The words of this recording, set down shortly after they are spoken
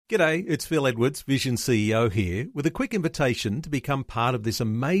G'day, it's Phil Edwards, Vision CEO here, with a quick invitation to become part of this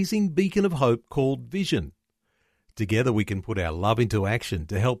amazing beacon of hope called Vision. Together we can put our love into action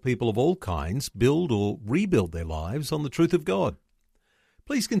to help people of all kinds build or rebuild their lives on the truth of God.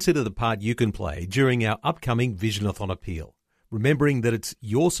 Please consider the part you can play during our upcoming Visionathon appeal, remembering that it's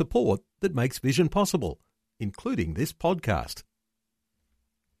your support that makes Vision possible, including this podcast.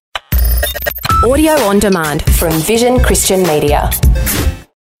 Audio on demand from Vision Christian Media.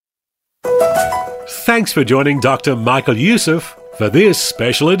 Thanks for joining Dr. Michael Youssef for this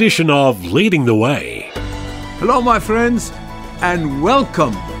special edition of Leading the Way. Hello, my friends, and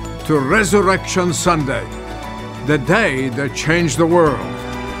welcome to Resurrection Sunday, the day that changed the world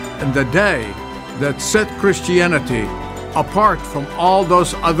and the day that set Christianity apart from all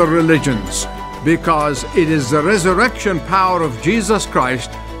those other religions, because it is the resurrection power of Jesus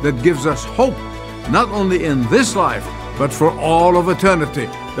Christ that gives us hope, not only in this life, but for all of eternity,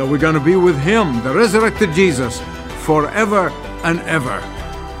 that we're going to be with Him, the resurrected Jesus, forever and ever.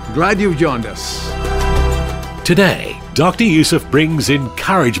 Glad you've joined us. Today, Dr. Youssef brings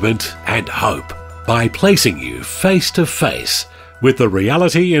encouragement and hope by placing you face to face with the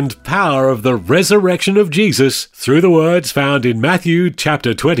reality and power of the resurrection of Jesus through the words found in Matthew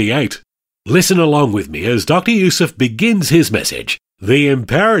chapter 28. Listen along with me as Dr. Youssef begins his message, The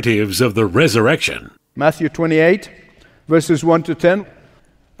Imperatives of the Resurrection. Matthew 28, verses 1 to 10.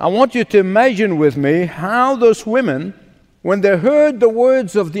 I want you to imagine with me how those women, when they heard the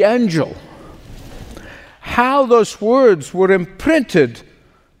words of the angel, how those words were imprinted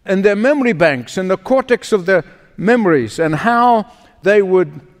in their memory banks, in the cortex of their memories, and how they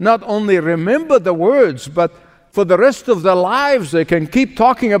would not only remember the words, but for the rest of their lives they can keep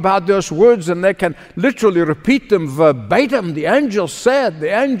talking about those words and they can literally repeat them verbatim. The angel said,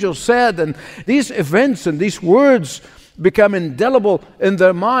 and these events and these words become indelible in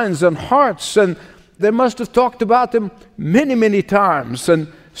their minds and hearts, and they must have talked about them many, many times.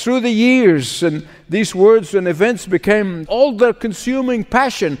 And through the years, and these words and events became all their consuming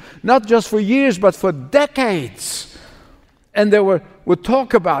passion, not just for years, but for decades. And they would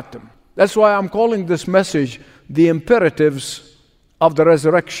talk about them. That's why I'm calling this message, The Imperatives of the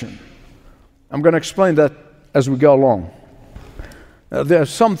Resurrection. I'm going to explain that as we go along. Now, there are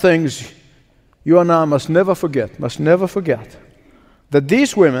some things you and I must never forget that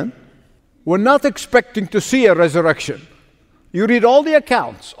these women were not expecting to see a resurrection. You read all the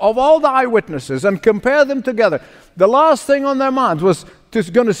accounts of all the eyewitnesses and compare them together. The last thing on their minds was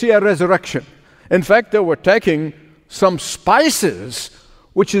going to see a resurrection. In fact, they were taking some spices,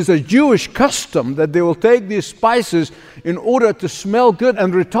 which is a Jewish custom, that they will take these spices in order to smell good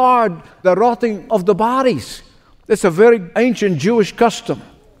and retard the rotting of the bodies. It's a very ancient Jewish custom.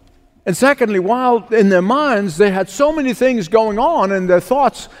 And secondly, while in their minds they had so many things going on in their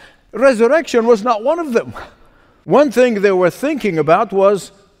thoughts, resurrection was not one of them. One thing they were thinking about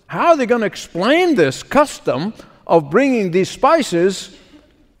was, how are they going to explain this custom of bringing these spices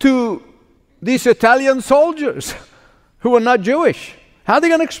to these Italian soldiers who are not Jewish? How are they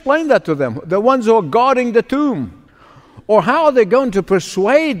going to explain that to them, the ones who are guarding the tomb? Or how are they going to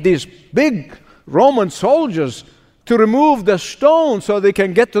persuade these big Roman soldiers to remove the stone so they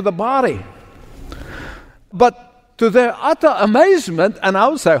can get to the body? But to their utter amazement, and I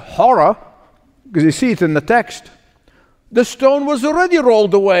would say horror, because you see it in the text, the stone was already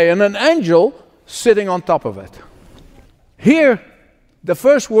rolled away and an angel sitting on top of it. Here, the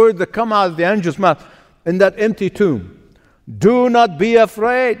first word that come out of the angel's mouth in that empty tomb: do not be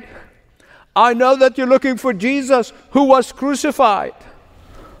afraid. I know that you're looking for Jesus who was crucified.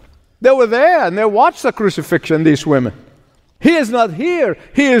 They were there and they watched the crucifixion, these women. He is not here.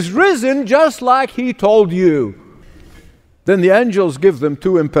 He is risen just like He told you. Then the angels give them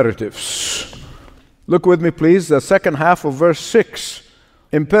two imperatives. Look with me, please, the second half of verse 6.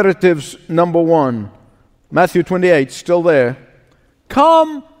 Imperatives number 1. Matthew 28, still there.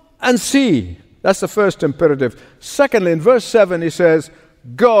 Come and see. That's the first imperative. Secondly, in verse 7, he says,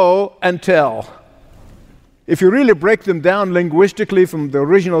 go and tell. If you really break them down linguistically from the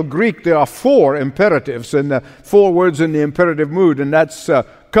original Greek, there are 4 imperatives and 4 words in the imperative mood, and that's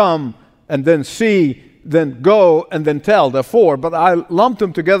come and then see, then go and then tell. There are 4, but I lumped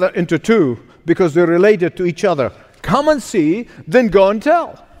them together into 2 because they're related to each other. Come and see, then go and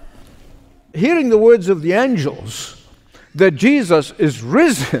tell. Hearing the words of the angels that Jesus is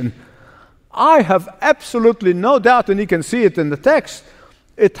risen, I have absolutely no doubt, and you can see it in the text,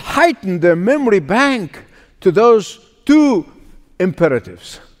 it heightened their memory bank to those 2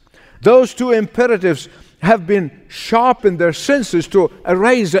 imperatives. Those 2 imperatives have been sharp in their senses to a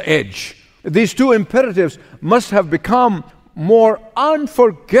razor edge. These 2 imperatives must have become more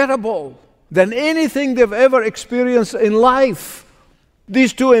unforgettable than anything they've ever experienced in life.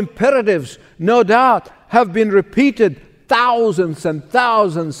 These two imperatives, no doubt, have been repeated thousands and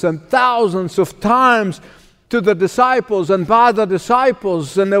thousands and thousands of times to the disciples and by the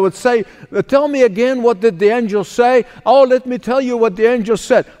disciples. And they would say, tell me again, what did the angel say? Oh, let me tell you what the angel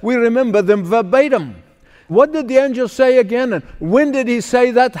said. We remember them verbatim. What did the angel say again? And when did he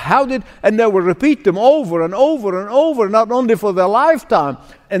say that? How did? And they will repeat them over and over and over, not only for their lifetime.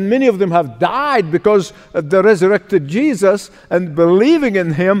 And many of them have died because of the resurrected Jesus and believing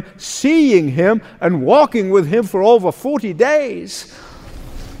in Him, seeing Him, and walking with Him for over 40 days.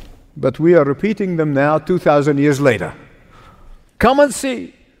 But we are repeating them now 2,000 years later. Come and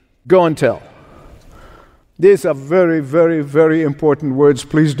see, go and tell. These are very, very, very important words.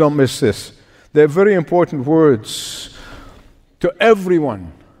 Please don't miss this. They're very important words to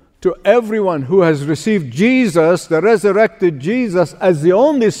everyone who has received Jesus, the resurrected Jesus, as the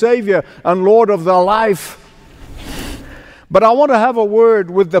only Savior and Lord of their life. But I want to have a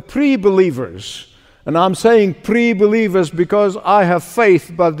word with the pre-believers. And I'm saying pre-believers because I have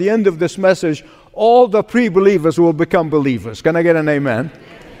faith by the end of this message, all the pre-believers will become believers. Can I get an amen?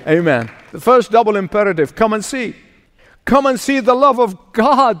 Amen. The first double imperative, come and see. Come and see the love of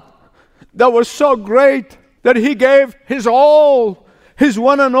God that was so great that He gave His all, His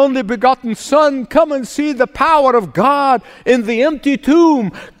one and only begotten Son. Come and see the power of God in the empty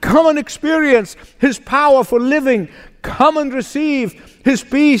tomb. Come and experience His power for living. Come and receive His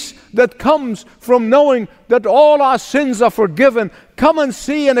peace that comes from knowing that all our sins are forgiven. Come and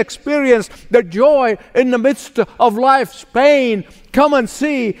see and experience the joy in the midst of life's pain. Come and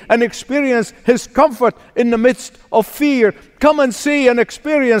see and experience His comfort in the midst of fear. Come and see and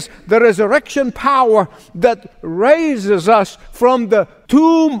experience the resurrection power that raises us from the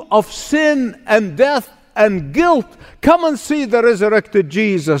tomb of sin and death and guilt. Come and see the resurrected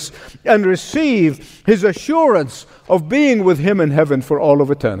Jesus and receive His assurance of being with Him in heaven for all of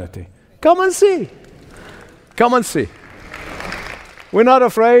eternity. Come and see. Come and see. We're not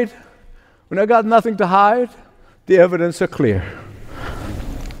afraid. We have got nothing to hide. The evidence are clear.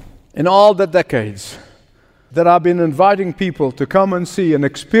 In all the decades that I've been inviting people to come and see and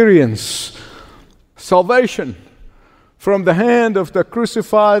experience salvation from the hand of the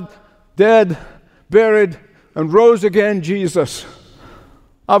crucified, dead, buried, and rose again Jesus,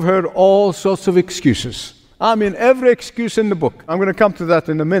 I've heard all sorts of excuses. I mean, every excuse in the book. I'm going to come to that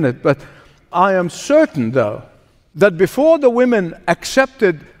in a minute, but I am certain, though, that before the women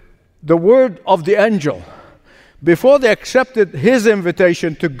accepted the word of the angel, before they accepted his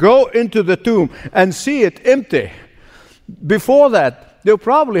invitation to go into the tomb and see it empty, before that, they'll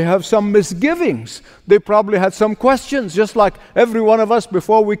probably have some misgivings. They probably had some questions, just like every one of us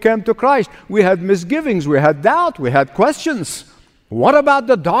before we came to Christ. We had misgivings, we had doubt, we had questions. What about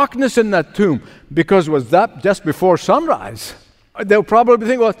the darkness in that tomb? Because was that just before sunrise? They'll probably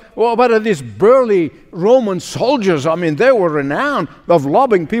think, well, what are these burly Roman soldiers? I mean, they were renowned of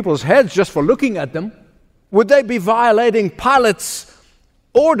lobbing people's heads just for looking at them. Would they be violating Pilate's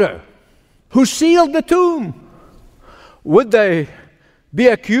order, who sealed the tomb? Would they be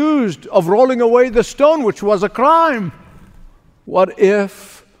accused of rolling away the stone, which was a crime? What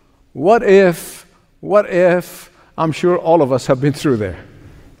if? I'm sure all of us have been through there.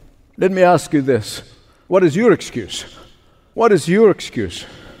 Let me ask you this. What is your excuse? What is your excuse?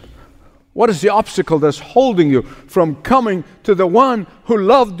 What is the obstacle that's holding you from coming to the one who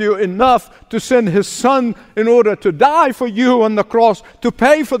loved you enough to send His Son in order to die for you on the cross, to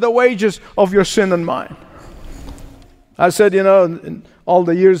pay for the wages of your sin and mine? I said, in all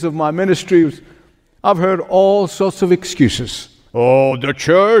the years of my ministry, I've heard all sorts of excuses. Oh, the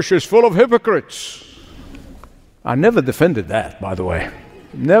church is full of hypocrites. I never defended that, by the way.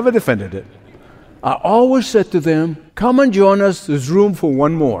 Never defended it. I always said to them, come and join us. There's room for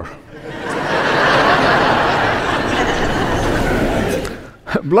one more.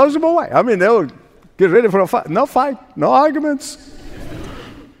 Blows them away. I mean, they'll get ready for a fight. No fight, no arguments.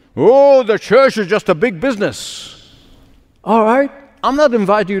 Oh, the church is just a big business. All right, I'm not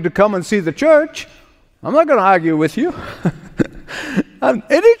inviting you to come and see the church. I'm not going to argue with you.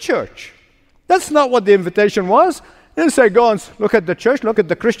 Any church. That's not what the invitation was. He didn't say, go and look at the church, look at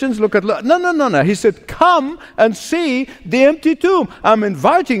the Christians, No. He said, come and see the empty tomb. I'm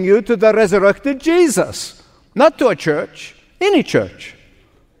inviting you to the resurrected Jesus, not to a church, any church.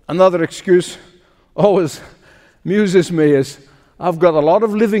 Another excuse always amuses me is, I've got a lot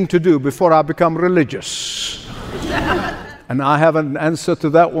of living to do before I become religious. And I have an answer to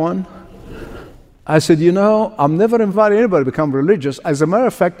that one. I said, I'm never inviting anybody to become religious. As a matter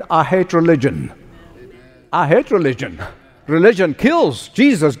of fact, I hate religion. I hate religion. Religion kills.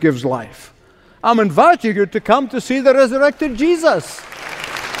 Jesus gives life. I'm inviting you to come to see the resurrected Jesus.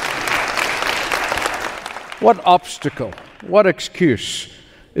 What obstacle, what excuse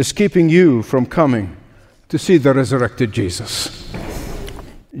is keeping you from coming to see the resurrected Jesus?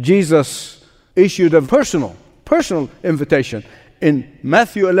 Jesus issued a personal invitation in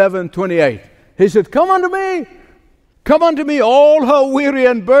Matthew 11:28. He said, come unto me, all who are weary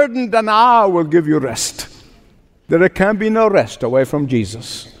and burdened, and I will give you rest. There can be no rest away from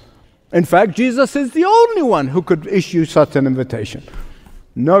Jesus. In fact, Jesus is the only one who could issue such an invitation.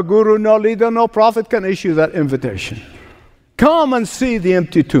 No guru, no leader, no prophet can issue that invitation. Come and see the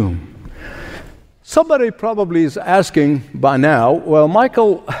empty tomb. Somebody probably is asking by now, well,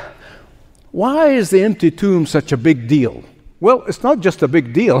 Michael, why is the empty tomb such a big deal? Well, it's not just a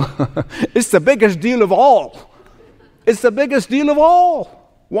big deal. It's the biggest deal of all. It's the biggest deal of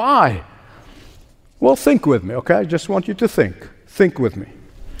all. Why? Well, think with me, okay? I just want you to think. Think with me.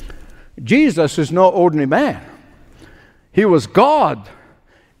 Jesus is no ordinary man. He was God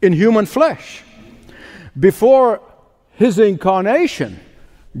in human flesh. Before his incarnation,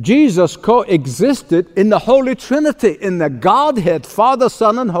 Jesus coexisted in the Holy Trinity, in the Godhead, Father,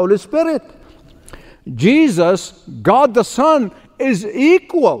 Son, and Holy Spirit. Jesus, God the Son, is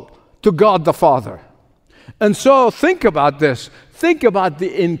equal to God the Father. And so think about this. Think about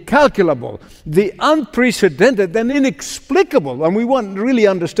the incalculable, the unprecedented, and inexplicable, and we won't really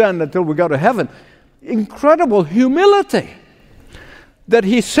understand until we go to heaven, incredible humility that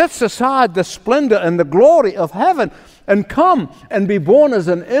he sets aside the splendor and the glory of heaven and come and be born as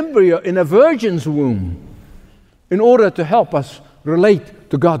an embryo in a virgin's womb in order to help us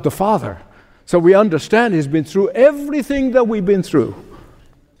relate to God the Father. So we understand he's been through everything that we've been through,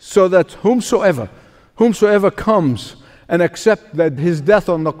 so that whomsoever comes and accept that his death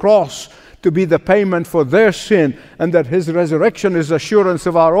on the cross to be the payment for their sin, and that his resurrection is assurance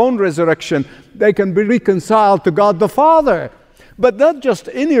of our own resurrection, they can be reconciled to God the Father. But not just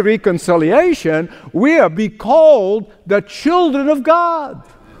any reconciliation, we are be called the children of God.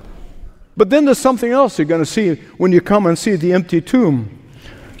 But then there's something else you're going to see when you come and see the empty tomb.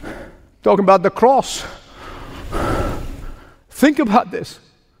 Talking about the cross. Think about this.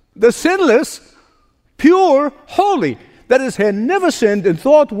 The sinless, pure, holy, that is, had never sinned in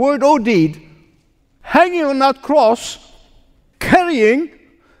thought, word, or deed, hanging on that cross, carrying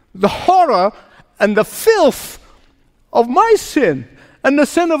the horror and the filth of my sin and the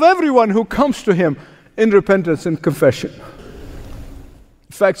sin of everyone who comes to him in repentance and confession.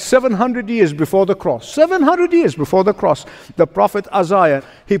 In fact, 700 years before the cross, the prophet Isaiah,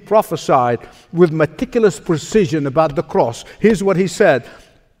 he prophesied with meticulous precision about the cross. Here's what he said,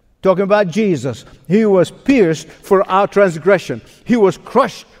 talking about Jesus. He was pierced for our transgression. He was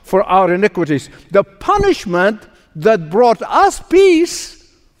crushed for our iniquities. The punishment that brought us peace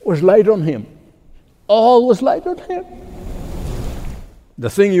was laid on him. All was laid on him. The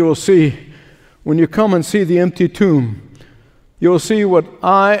thing you will see when you come and see the empty tomb, you will see what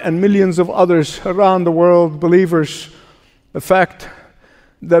I and millions of others around the world, believers, the fact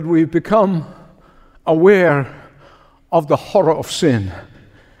that we become aware of the horror of sin,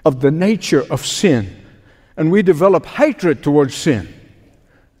 of the nature of sin, and we develop hatred towards sin.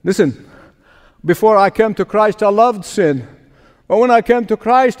 Listen, before I came to Christ, I loved sin. But when I came to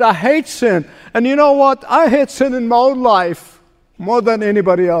Christ, I hate sin. And you know what? I hate sin in my own life more than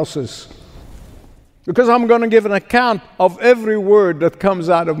anybody else's. Because I'm going to give an account of every word that comes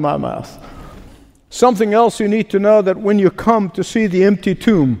out of my mouth. Something else you need to know, that when you come to see the empty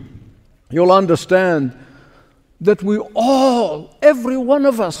tomb, you'll understand that we all, every one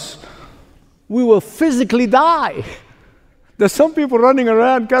of us, we will physically die. There's some people running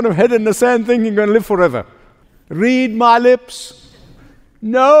around kind of head in the sand thinking you're going to live forever. Read my lips.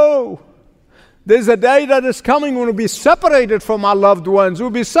 No. There's a day that is coming when we'll be separated from our loved ones.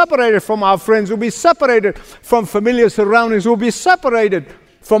 We'll be separated from our friends. We'll be separated from familiar surroundings. We'll be separated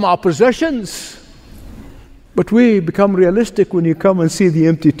from our possessions. But we become realistic when you come and see the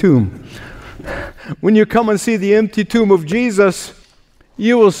empty tomb. When you come and see the empty tomb of Jesus,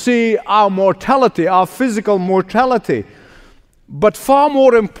 you will see our mortality, our physical mortality. But far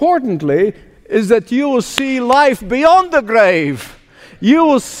more importantly is that you will see life beyond the grave. You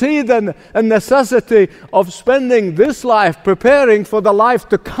will see the necessity of spending this life preparing for the life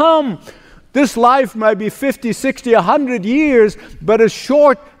to come. This life may be 50, 60, 100 years, but it's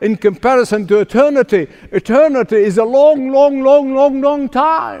short in comparison to eternity. Eternity is a long, long, long, long, long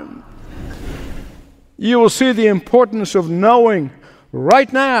time. You will see the importance of knowing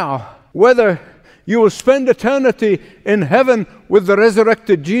right now whether you will spend eternity in heaven with the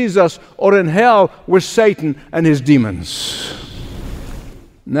resurrected Jesus or in hell with Satan and his demons.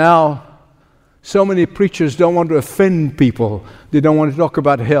 Now, so many preachers don't want to offend people. They don't want to talk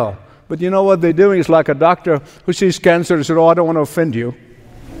about hell. But you know what they're doing? It's like a doctor who sees cancer and says, "Oh, I don't want to offend you."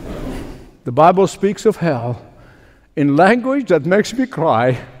 The Bible speaks of hell in language that makes me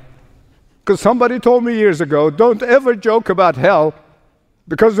cry. Because somebody told me years ago, don't ever joke about hell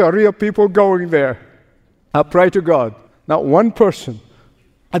because there are real people going there. I pray to God, not one person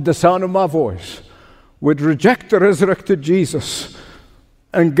at the sound of my voice would reject the resurrected Jesus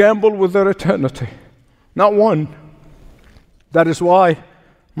and gamble with their eternity. Not one. That is why,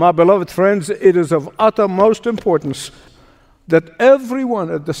 my beloved friends, it is of uttermost importance that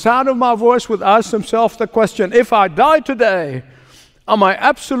everyone at the sound of my voice would ask themselves the question, if I die today, am I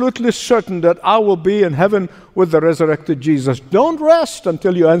absolutely certain that I will be in heaven with the resurrected Jesus? Don't rest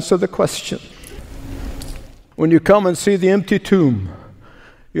until you answer the question. When you come and see the empty tomb,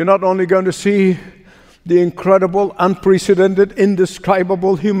 you're not only going to see the incredible, unprecedented,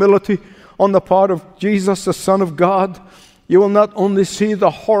 indescribable humility on the part of Jesus, the Son of God. You will not only see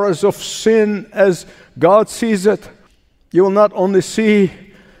the horrors of sin as God sees it. You will not only see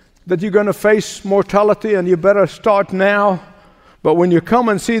that you're going to face mortality and you better start now, but when you come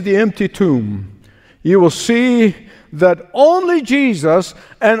and see the empty tomb, you will see that only Jesus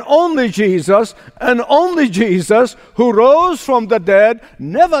and only Jesus and only Jesus, who rose from the dead,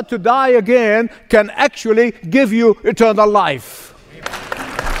 never to die again, can actually give you eternal life.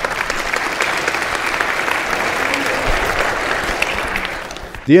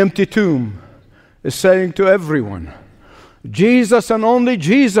 The empty tomb is saying to everyone, Jesus and only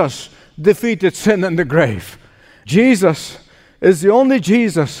Jesus defeated sin and the grave. Jesus is the only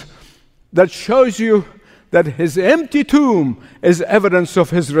Jesus that shows you that his empty tomb is evidence of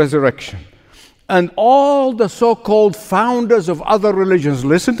his resurrection. And all the so-called founders of other religions,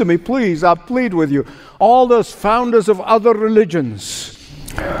 listen to me please, I plead with you, all those founders of other religions,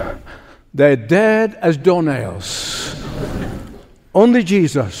 they're dead as doornails. Only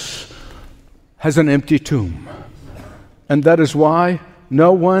Jesus has an empty tomb. And that is why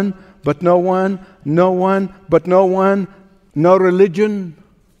no one, no religion,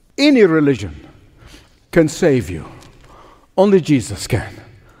 any religion can save you. Only Jesus can.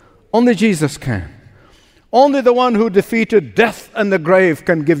 Only Jesus can. Only the one who defeated death and the grave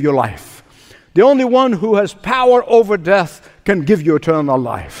can give you life. The only one who has power over death can give you eternal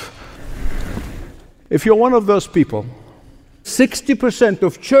life. If you're one of those people, 60%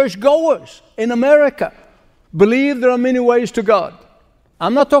 of churchgoers in America believe there are many ways to God.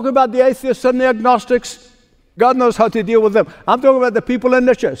 I'm not talking about the atheists and the agnostics. God knows how to deal with them. I'm talking about the people in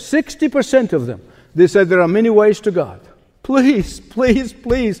the church. 60% of them, they say there are many ways to God. Please, please,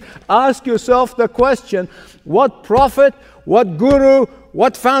 please ask yourself the question, what prophet, what guru,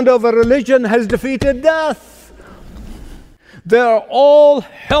 what founder of a religion has defeated death? They are all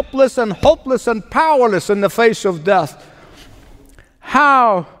helpless and hopeless and powerless in the face of death.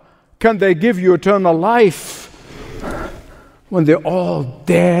 How can they give you eternal life when they're all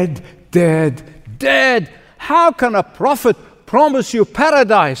dead, dead, dead? How can a prophet promise you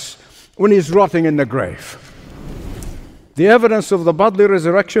paradise when he's rotting in the grave? The evidence of the bodily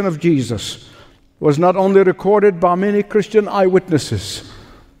resurrection of Jesus was not only recorded by many Christian eyewitnesses,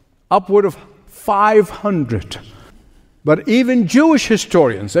 upward of 500, but even Jewish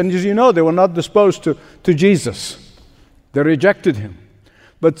historians, and as you know, they were not disposed to Jesus. They rejected him.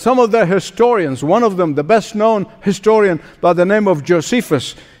 But some of the historians, one of them, the best known historian by the name of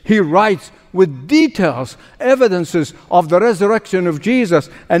Josephus, he writes with details, evidences of the resurrection of Jesus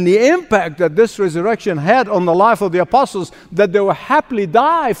and the impact that this resurrection had on the life of the apostles, that they will happily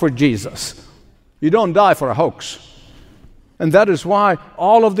die for Jesus. You don't die for a hoax. And that is why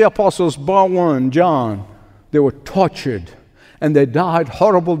all of the apostles, bar one, John, they were tortured and they died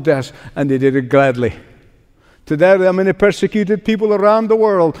horrible deaths, and they did it gladly. Today there are many persecuted people around the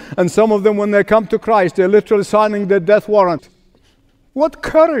world, and some of them, when they come to Christ, they're literally signing their death warrant. What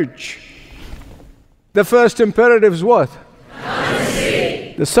courage! The first imperative is what?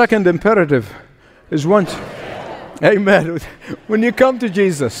 The second imperative is once. Amen. When you come to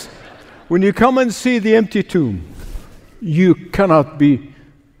Jesus, when you come and see the empty tomb, you cannot be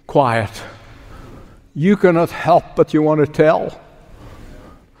quiet. You cannot help but you want to tell.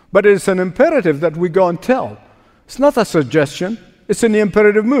 But it's an imperative that we go and tell. It's not a suggestion. It's in the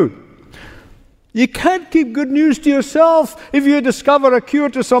imperative mood. You can't keep good news to yourself. If you discover a cure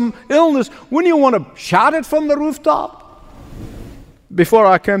to some illness, wouldn't you want to shout it from the rooftop? Before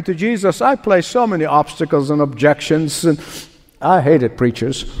I came to Jesus, I placed so many obstacles and objections, and I hated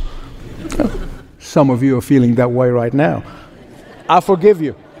preachers. Some of you are feeling that way right now. I forgive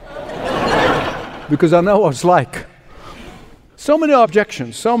you. Because I know what it's like. So many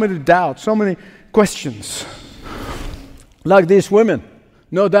objections, so many doubts, so many questions. Like these women,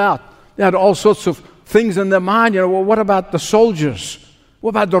 no doubt, they had all sorts of things in their mind. Well, what about the soldiers?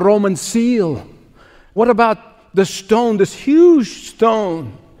 What about the Roman seal? What about the stone, this huge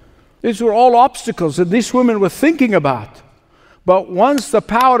stone? These were all obstacles that these women were thinking about. But once the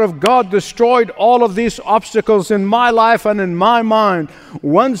power of God destroyed all of these obstacles in my life and in my mind,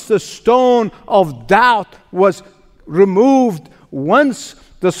 once the stone of doubt was removed, once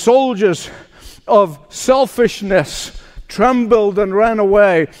the soldiers of selfishness trembled and ran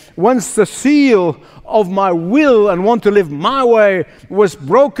away, once the seal of my will and want to live my way was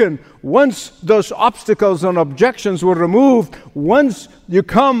broken, once those obstacles and objections were removed, once you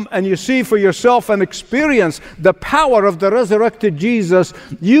come and you see for yourself and experience the power of the resurrected Jesus,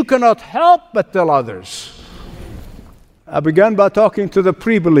 you cannot help but tell others. I began by talking to the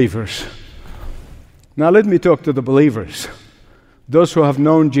pre-believers. Now let me talk to the believers. Those who have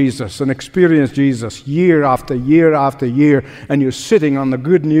known Jesus and experienced Jesus year after year after year, and you're sitting on the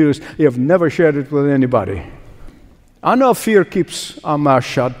good news, you have never shared it with anybody. I know fear keeps our mouth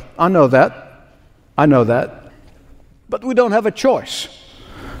shut. I know that. But we don't have a choice.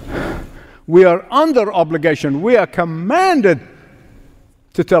 We are under obligation. We are commanded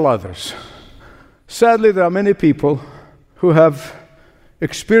to tell others. Sadly, there are many people who have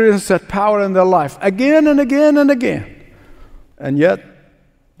experienced that power in their life again and again and again. And yet,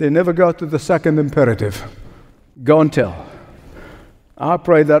 they never go to the second imperative. Go and tell. I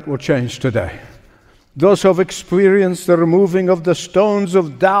pray that will change today. Those who have experienced the removing of the stones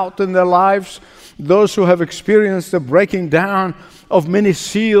of doubt in their lives, those who have experienced the breaking down of many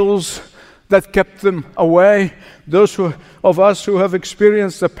seals that kept them away, those of us who have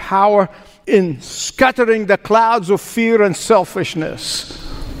experienced the power in scattering the clouds of fear and selfishness.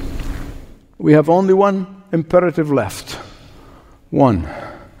 We have only one imperative left. One,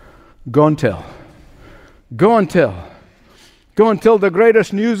 go and tell. Go and tell. Go and tell the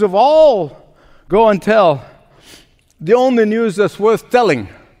greatest news of all. Go and tell the only news that's worth telling.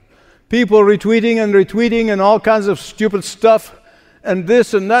 People retweeting and all kinds of stupid stuff and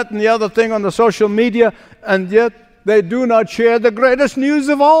this and that and the other thing on the social media, and yet they do not share the greatest news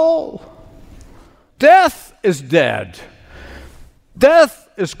of all. Death is dead. Death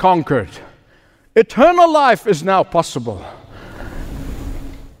is conquered. Eternal life is now possible.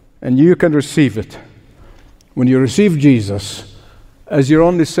 And you can receive it when you receive Jesus as your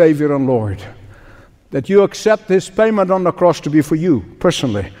only Savior and Lord. That you accept His payment on the cross to be for you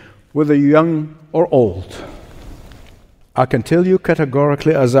personally, whether you're young or old. I can tell you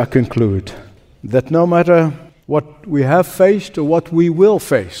categorically as I conclude that no matter what we have faced or what we will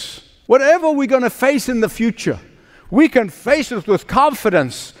face, whatever we're going to face in the future, we can face it with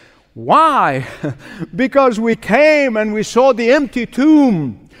confidence. Why? Because we came and we saw the empty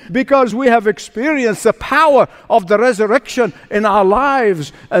tomb. Because we have experienced the power of the resurrection in our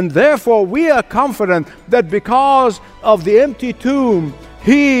lives, and therefore we are confident that because of the empty tomb,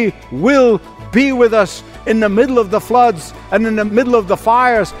 He will be with us in the middle of the floods and in the middle of the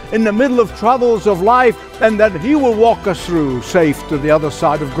fires, in the middle of troubles of life, and that He will walk us through safe to the other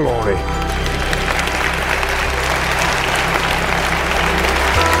side of glory.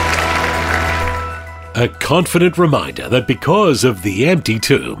 A confident reminder that because of the empty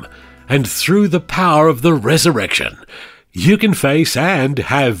tomb and through the power of the resurrection, you can face and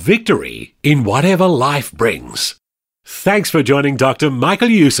have victory in whatever life brings. Thanks for joining Dr. Michael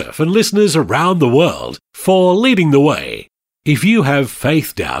Youssef and listeners around the world for Leading the Way. If you have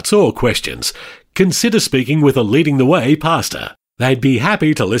faith doubts or questions, consider speaking with a Leading the Way pastor. They'd be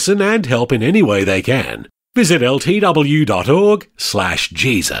happy to listen and help in any way they can. Visit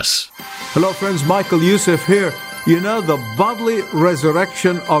ltw.org/Jesus. Hello friends, Michael Youssef here. You know, the bodily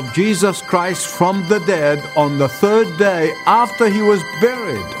resurrection of Jesus Christ from the dead on the third day after He was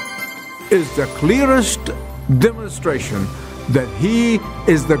buried is the clearest demonstration that He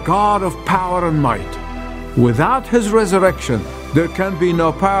is the God of power and might. Without His resurrection, there can be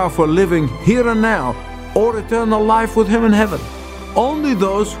no power for living here and now or eternal life with Him in heaven. Only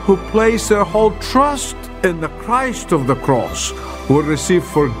those who place their whole trust in the Christ of the cross will receive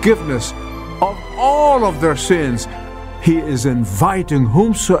forgiveness of all of their sins. He is inviting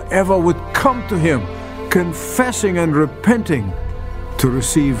whomsoever would come to Him, confessing and repenting, to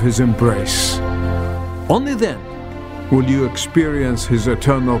receive His embrace. Only then will you experience His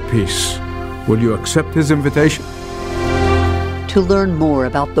eternal peace. Will you accept His invitation? To learn more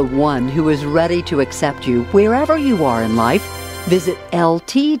about the one who is ready to accept you wherever you are in life, visit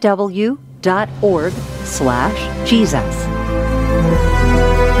ltw.org. vision.org/Jesus.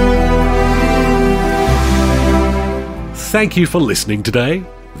 Thank you for listening today.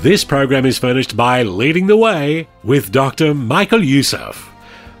 This program is furnished by Leading the Way with Dr. Michael Youssef,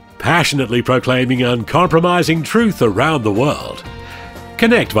 passionately proclaiming uncompromising truth around the world.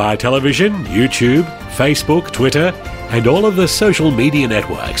 Connect via television, YouTube, Facebook, Twitter, and all of the social media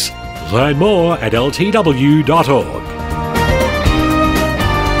networks. Learn more at ltw.org.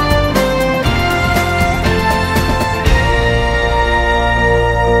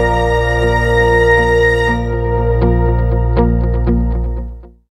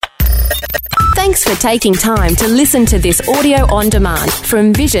 Thanks for taking time to listen to this audio on demand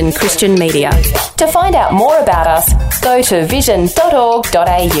from Vision Christian Media. To find out more about us, go to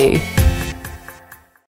vision.org.au.